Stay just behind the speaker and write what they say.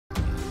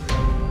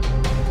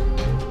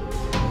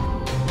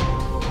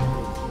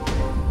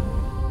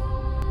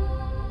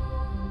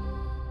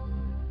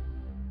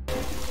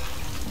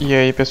E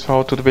aí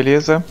pessoal, tudo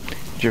beleza?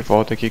 De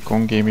volta aqui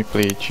com o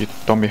gameplay de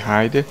Tomb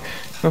Raider.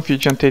 No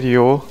vídeo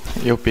anterior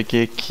eu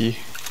peguei aqui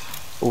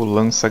o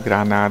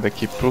lança-granada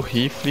aqui pro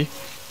rifle.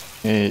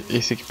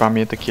 Esse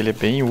equipamento aqui ele é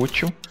bem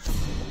útil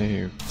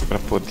para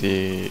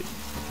poder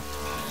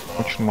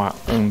continuar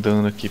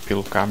andando aqui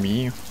pelo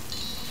caminho.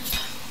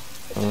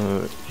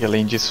 E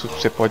além disso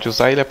você pode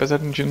usar ele, apesar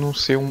de não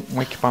ser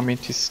um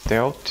equipamento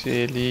stealth,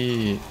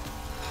 ele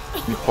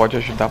pode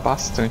ajudar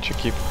bastante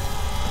aqui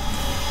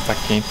para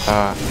quem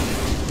tá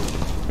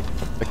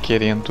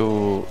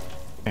querendo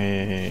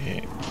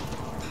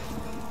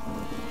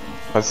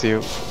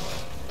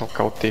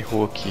tocar o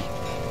terror aqui.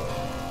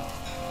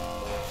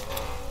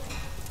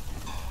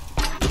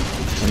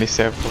 Ele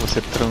serve para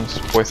você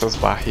transpor essas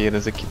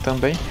barreiras aqui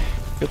também.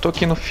 Eu tô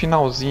aqui no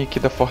finalzinho aqui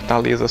da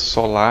Fortaleza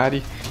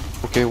Solarii,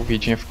 porque o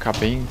vídeo ia ficar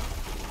bem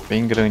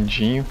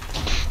grandinho.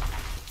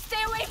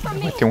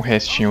 Vai ter um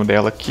restinho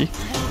dela aqui.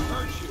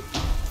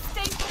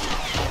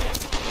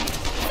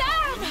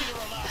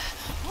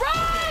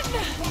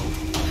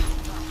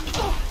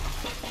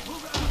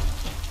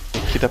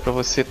 Aqui dá pra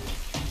você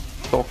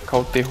tocar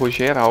o terror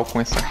geral com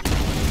essa.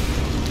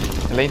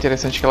 Ela é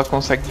interessante que ela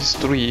consegue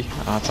destruir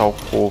as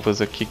alcovas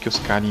aqui que os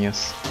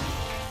carinhas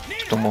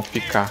costumam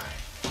ficar.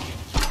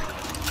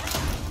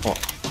 Ó.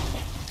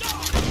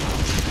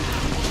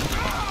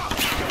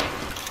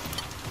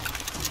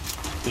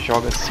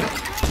 Joga assim.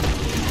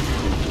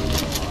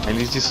 Aí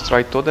eles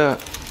destroem toda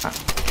a...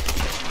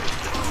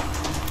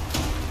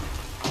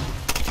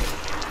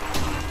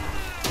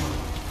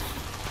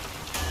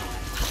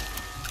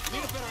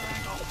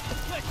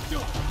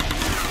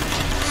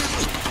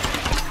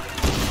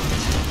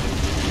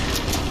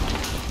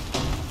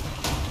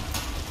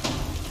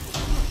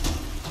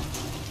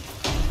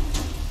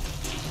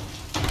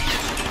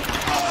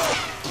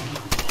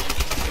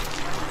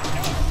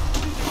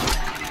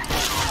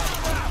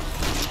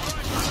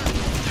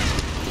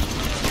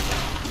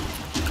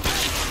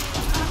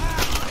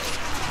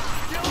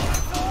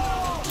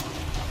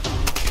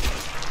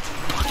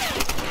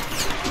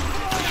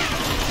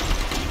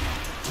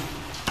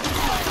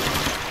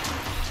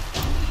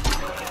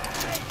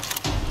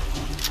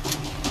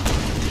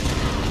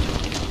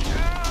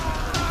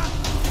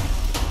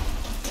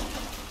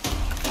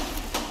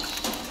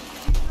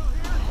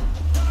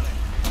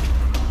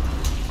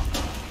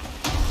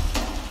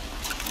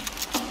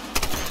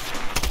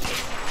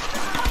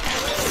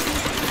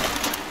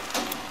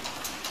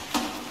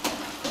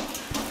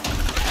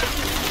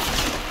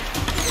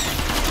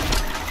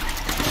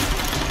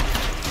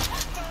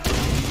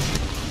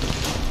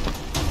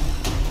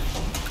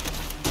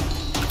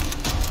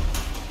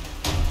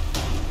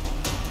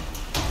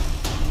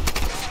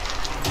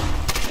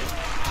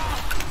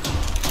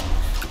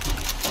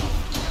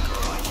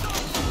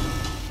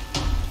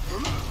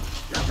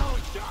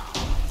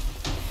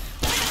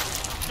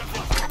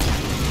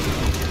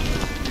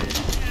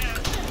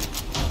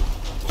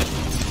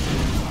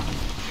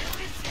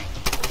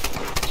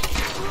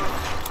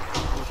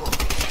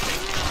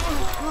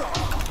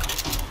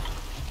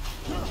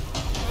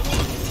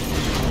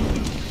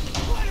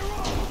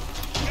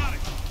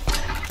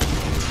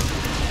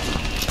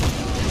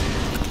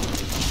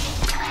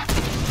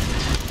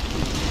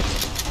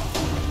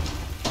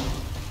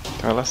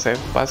 Então ela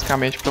serve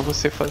basicamente para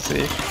você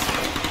fazer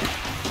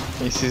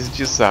esses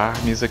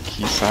desarmes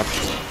aqui, sabe?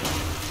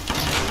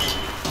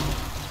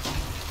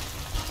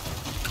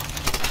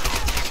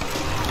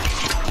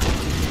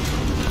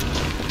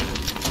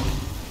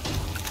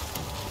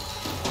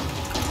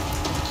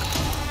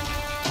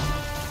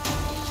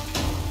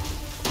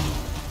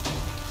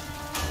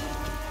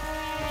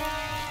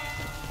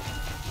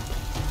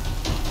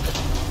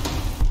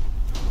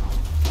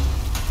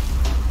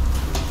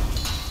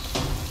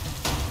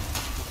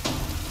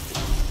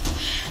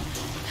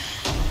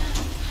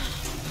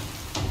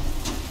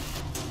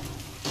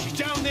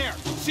 Down there.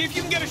 See if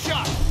you can get a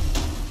shot.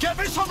 Get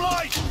me some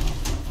light.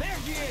 There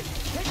she is.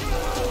 Take her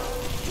out.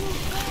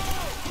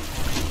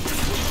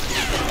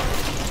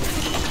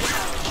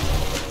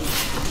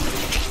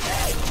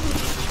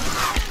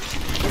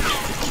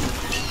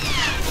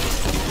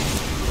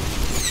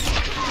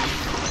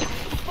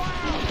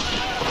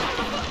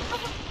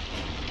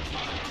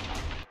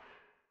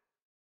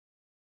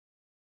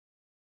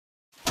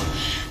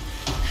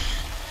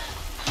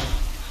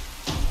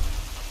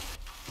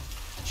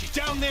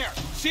 Down there.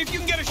 See if you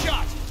can get a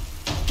shot.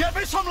 Get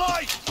me some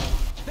light.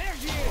 There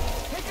she is.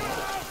 Take her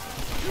out.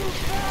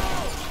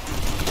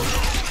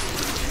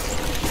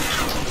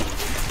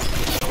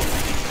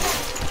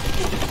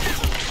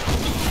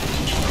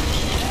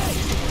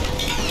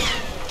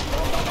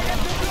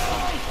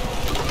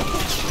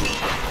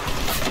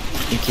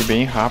 Tem que ir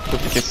bem rápido,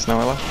 porque senão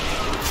ela...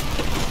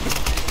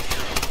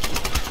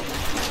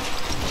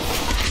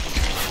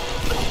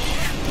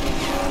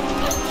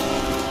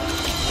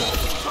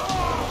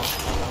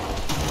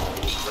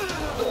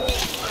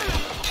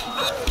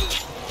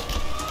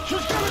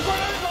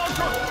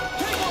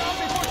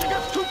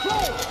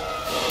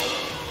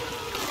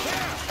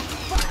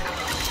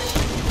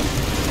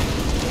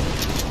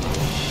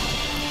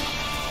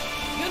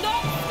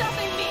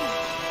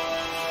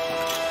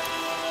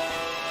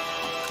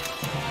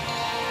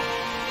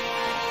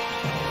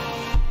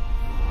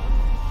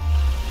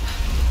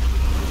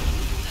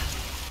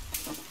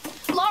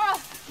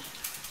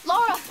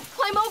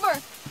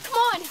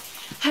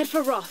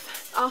 for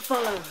Roth. I'll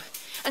follow.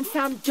 And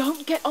Sam,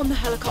 don't get on the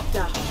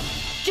helicopter.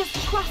 Just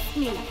trust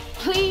me.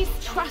 Please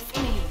trust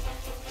me.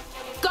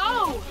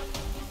 Go!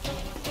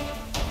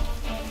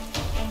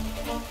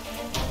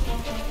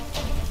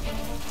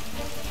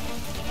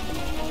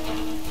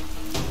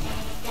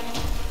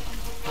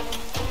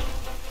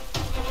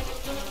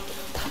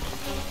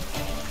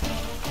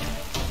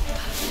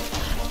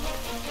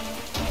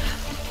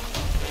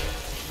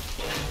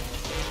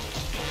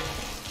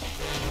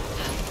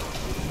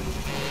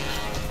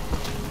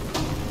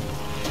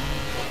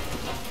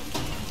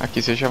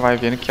 Aqui você já vai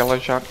vendo que ela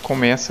já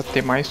começa a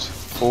ter mais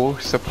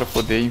força para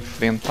poder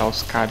enfrentar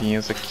os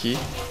carinhas aqui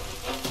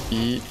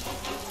e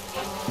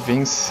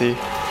vencer.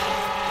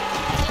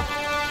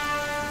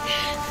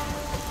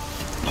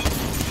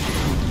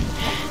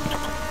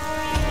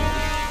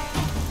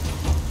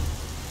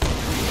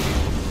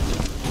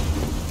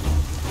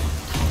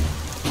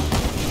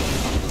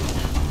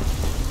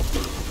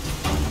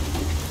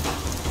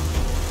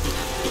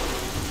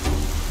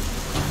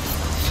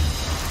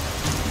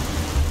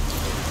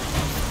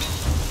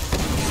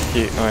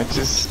 Porque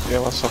antes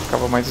ela só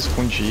ficava mais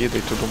escondida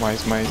e tudo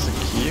mais, mas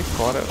aqui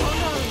agora...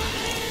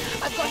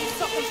 I've got to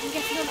stop them from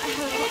getting on that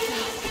helicopter.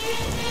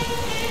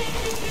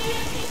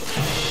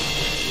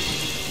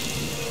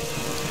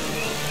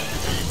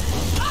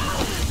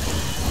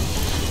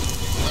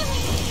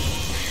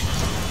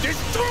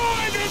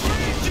 Destroy this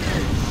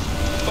region!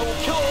 Or we'll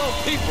kill all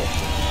those people!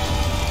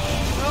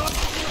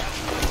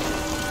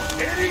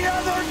 Any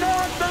other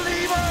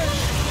non-believers?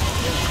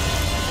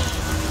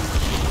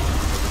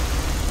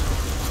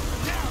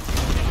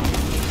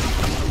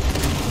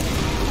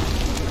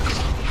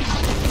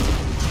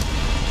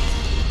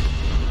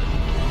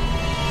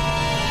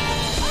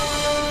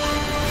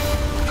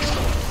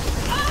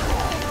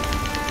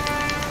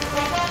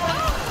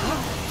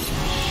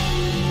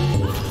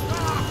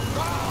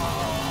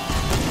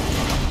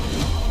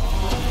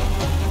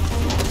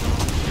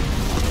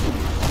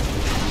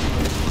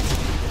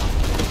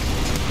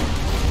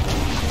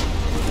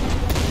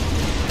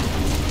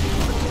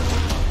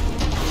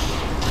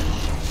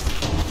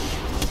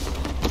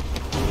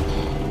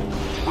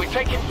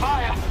 Taking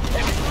fire!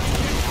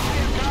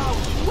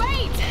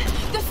 Wait!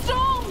 The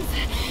storms!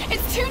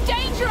 It's too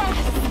dangerous!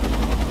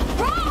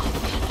 Roth!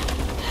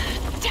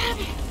 Damn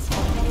it!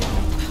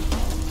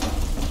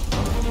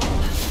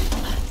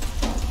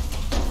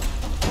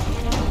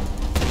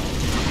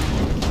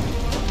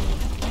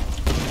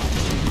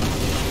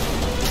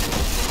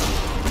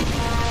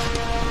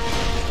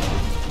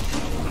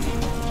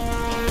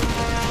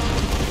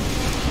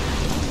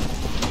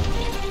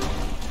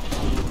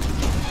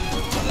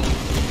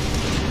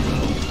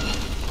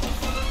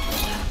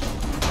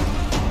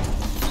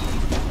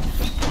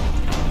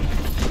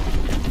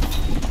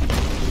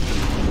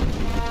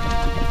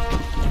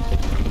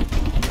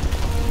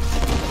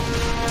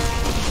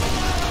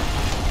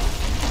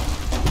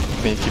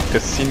 Bem, aqui fica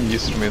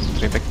sinistro mesmo, o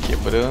trem vai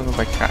quebrando,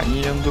 vai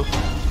caindo.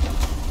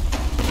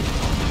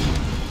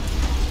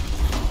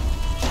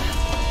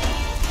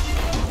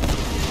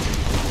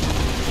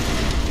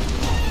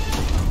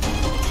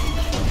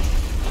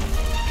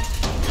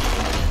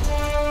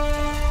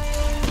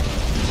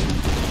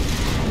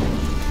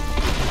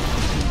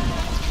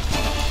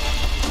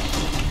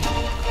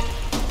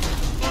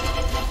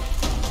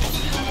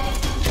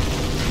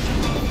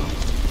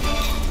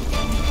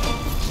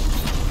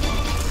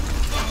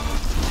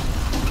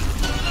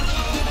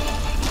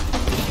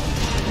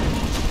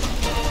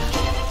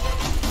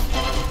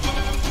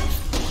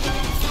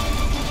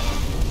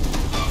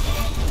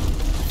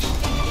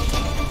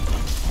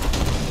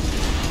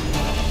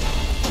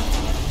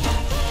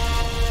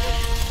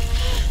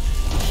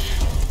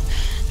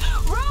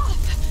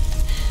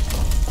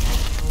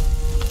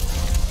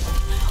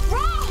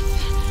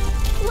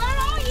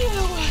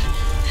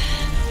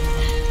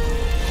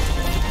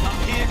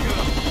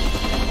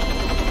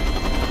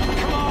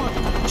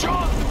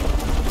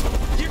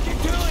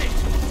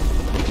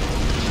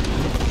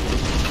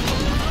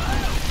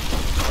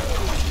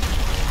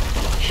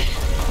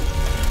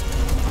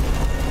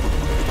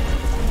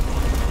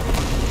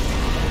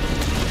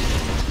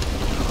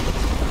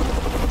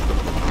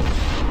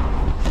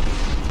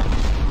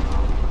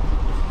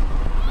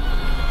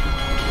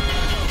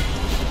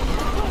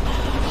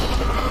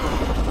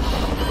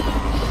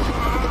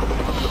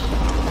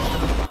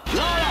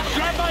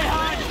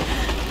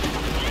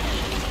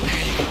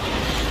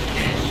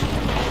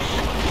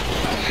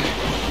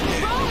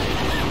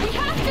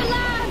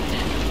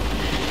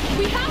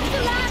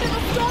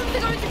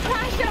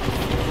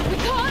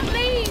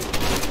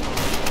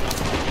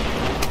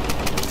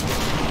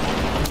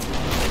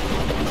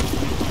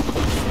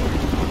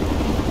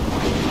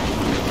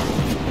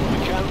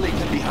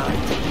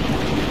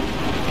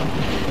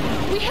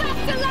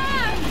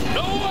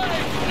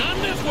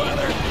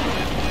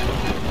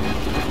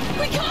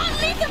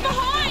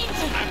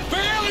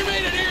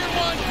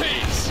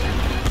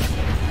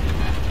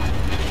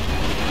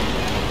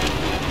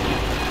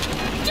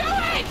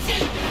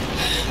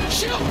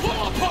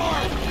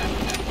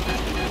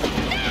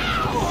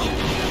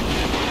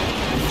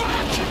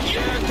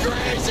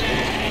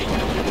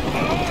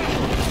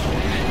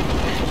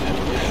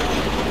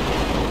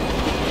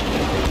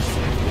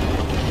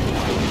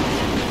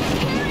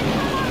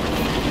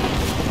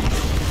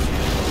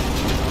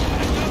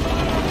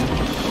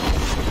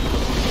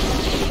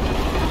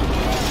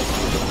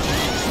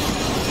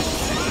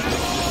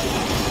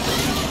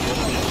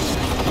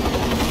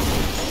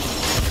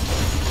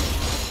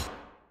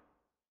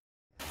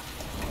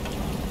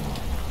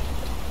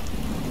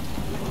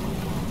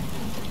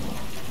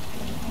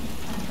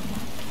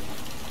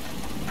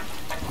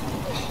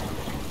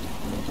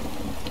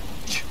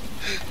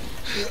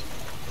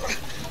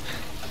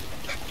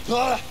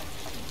 Lara!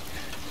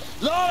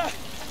 Lara!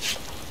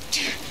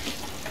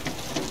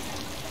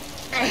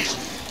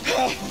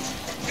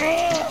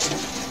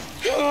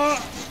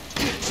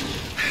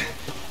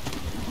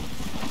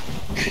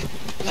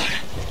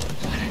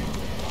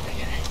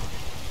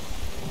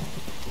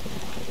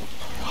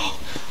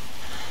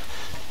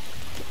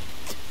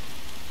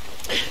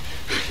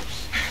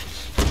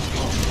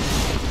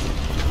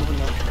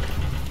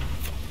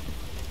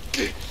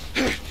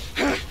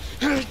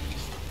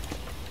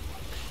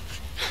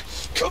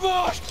 Come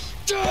on!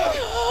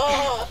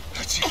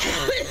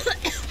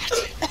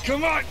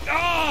 Come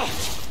on!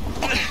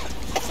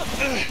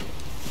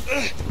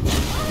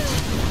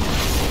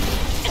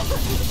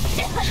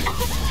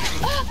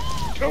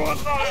 Come on,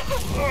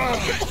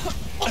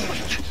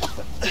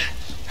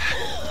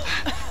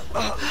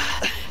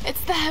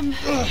 It's them.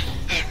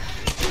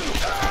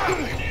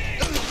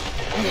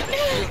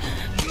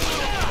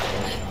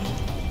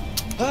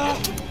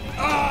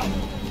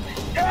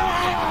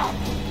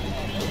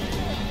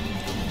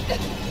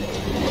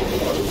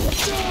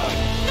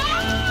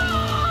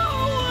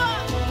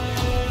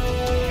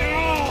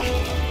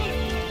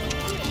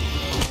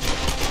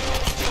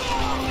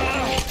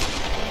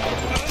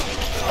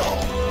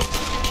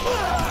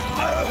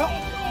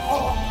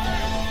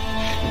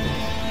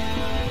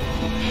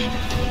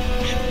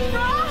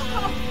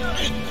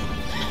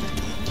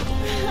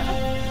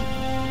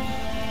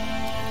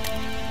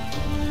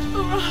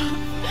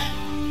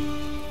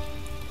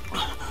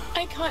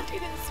 I can't do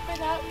this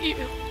without you.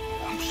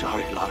 I'm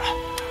sorry, Lara.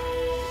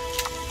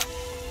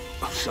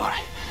 I'm sorry.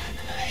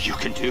 You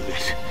can do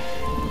this.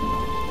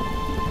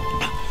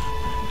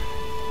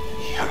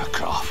 You're a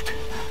craft.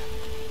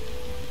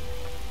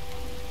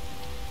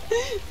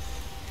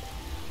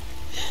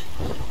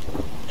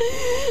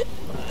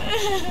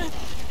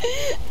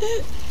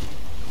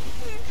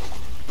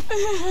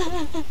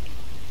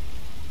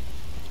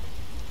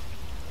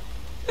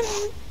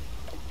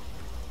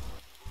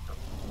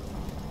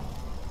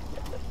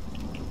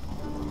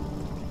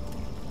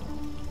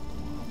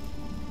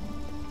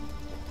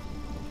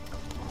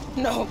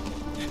 No.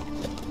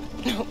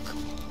 No.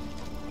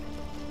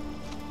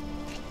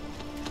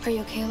 Are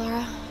you okay,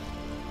 Lara?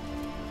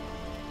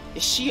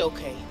 Is she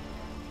okay?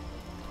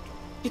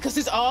 Because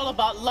it's all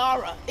about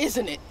Lara,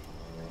 isn't it?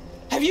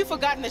 Have you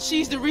forgotten that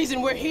she's the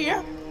reason we're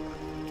here?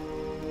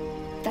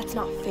 That's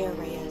not fair,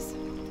 Reyes.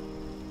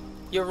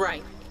 You're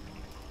right.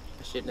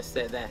 I shouldn't have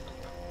said that.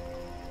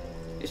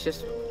 It's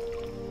just...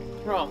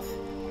 Roth.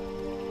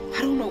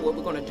 I don't know what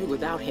we're gonna do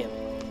without him.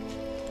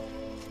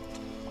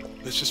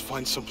 Let's just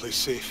find someplace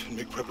safe and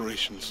make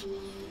preparations.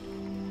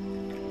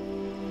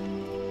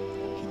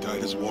 He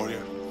died as a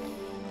warrior.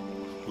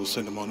 We'll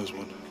send him on as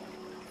one.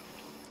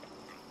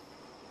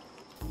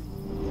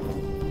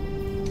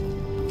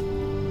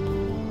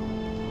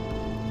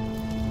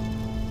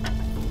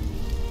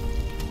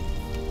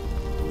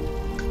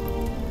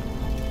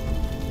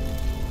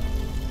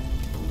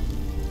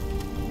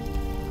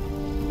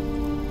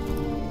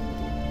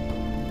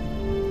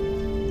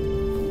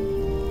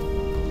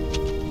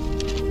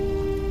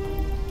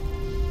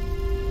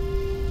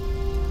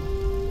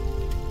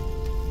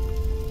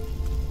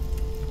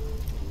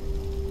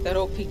 That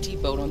old PT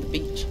boat on the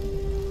beach.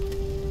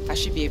 I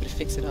should be able to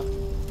fix it up.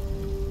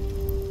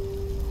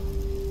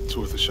 It's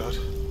worth a shot.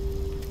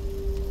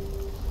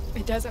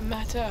 It doesn't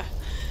matter.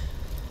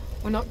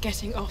 We're not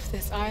getting off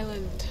this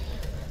island.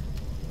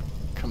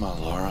 Come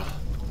on, Laura.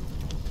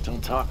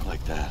 Don't talk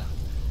like that.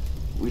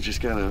 We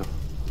just gotta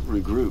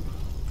regroup.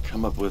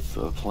 Come up with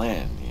a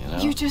plan, you know?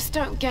 You just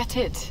don't get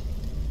it.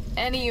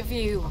 Any of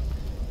you.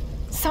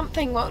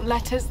 Something won't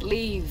let us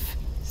leave.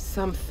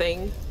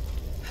 Something?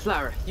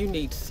 Lara, you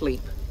need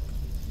sleep.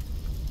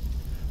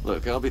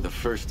 Look, I'll be the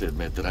first to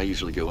admit that I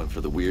usually go in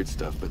for the weird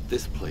stuff, but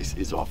this place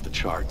is off the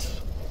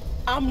charts.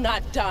 I'm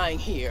not dying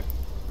here.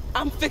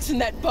 I'm fixing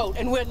that boat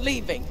and we're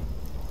leaving.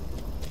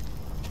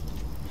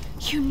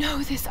 You know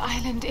this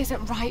island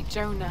isn't right,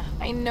 Jonah.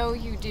 I know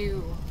you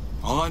do.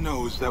 All I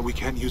know is that we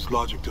can't use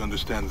logic to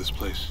understand this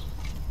place.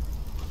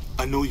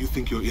 I know you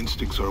think your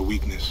instincts are a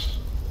weakness,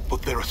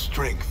 but they're a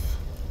strength.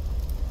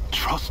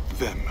 Trust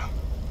them.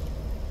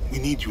 We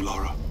need you,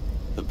 Lara.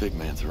 The big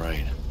man's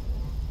right.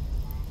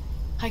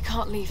 I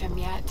can't leave him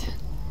yet.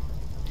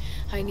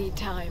 I need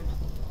time.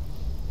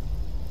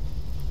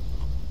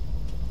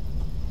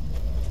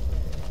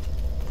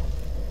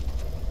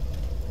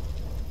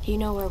 You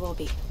know where we'll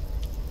be.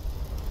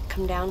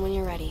 Come down when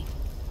you're ready.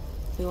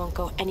 We won't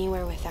go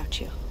anywhere without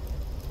you.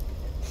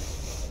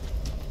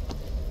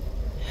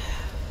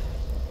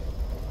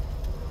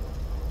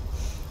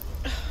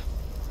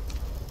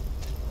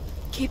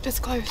 Keep this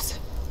close.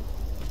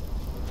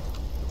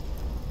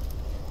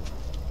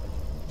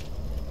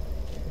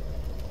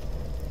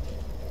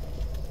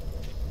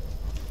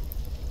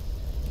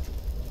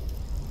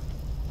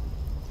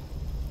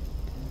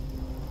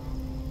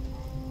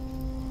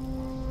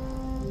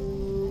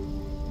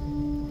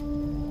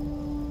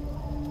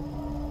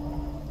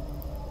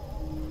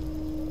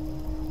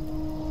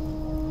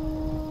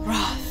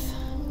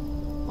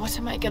 What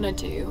am I gonna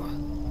do?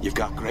 You've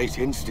got great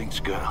instincts,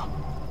 girl.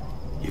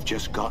 You've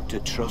just got to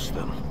trust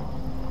them.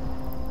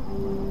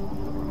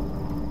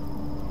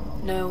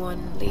 No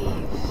one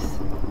leaves.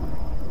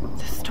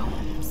 The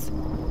storms.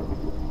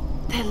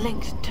 They're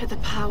linked to the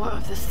power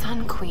of the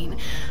Sun Queen.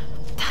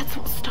 That's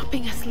what's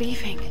stopping us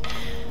leaving.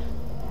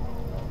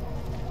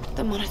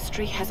 The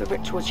monastery has a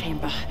ritual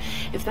chamber.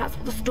 If that's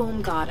what the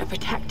Storm Guard are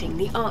protecting,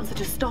 the answer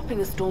to stopping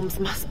the storms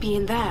must be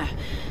in there.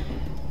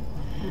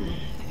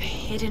 A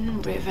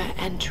hidden river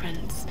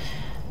entrance.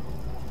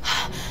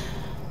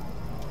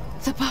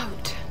 The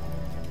boat.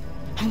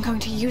 I'm going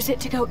to use it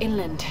to go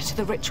inland to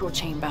the ritual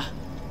chamber.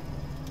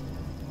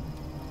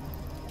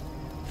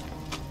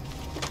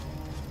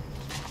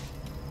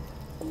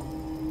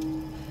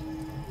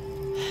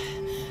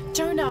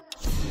 Jonah.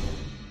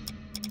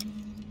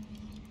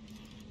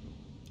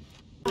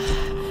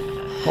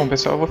 Bom,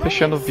 pessoal, eu vou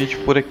fechando o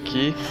vídeo por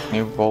aqui.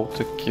 Eu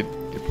volto aqui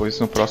depois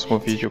no próximo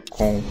vídeo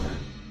com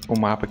o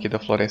mapa aqui da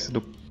Floresta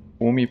do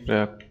Cume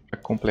para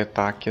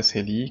completar aqui as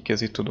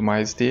relíquias e tudo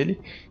mais dele.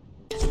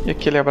 E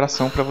aquele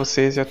abração para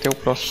vocês e até o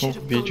próximo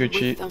vídeo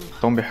de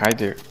Tomb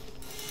Raider.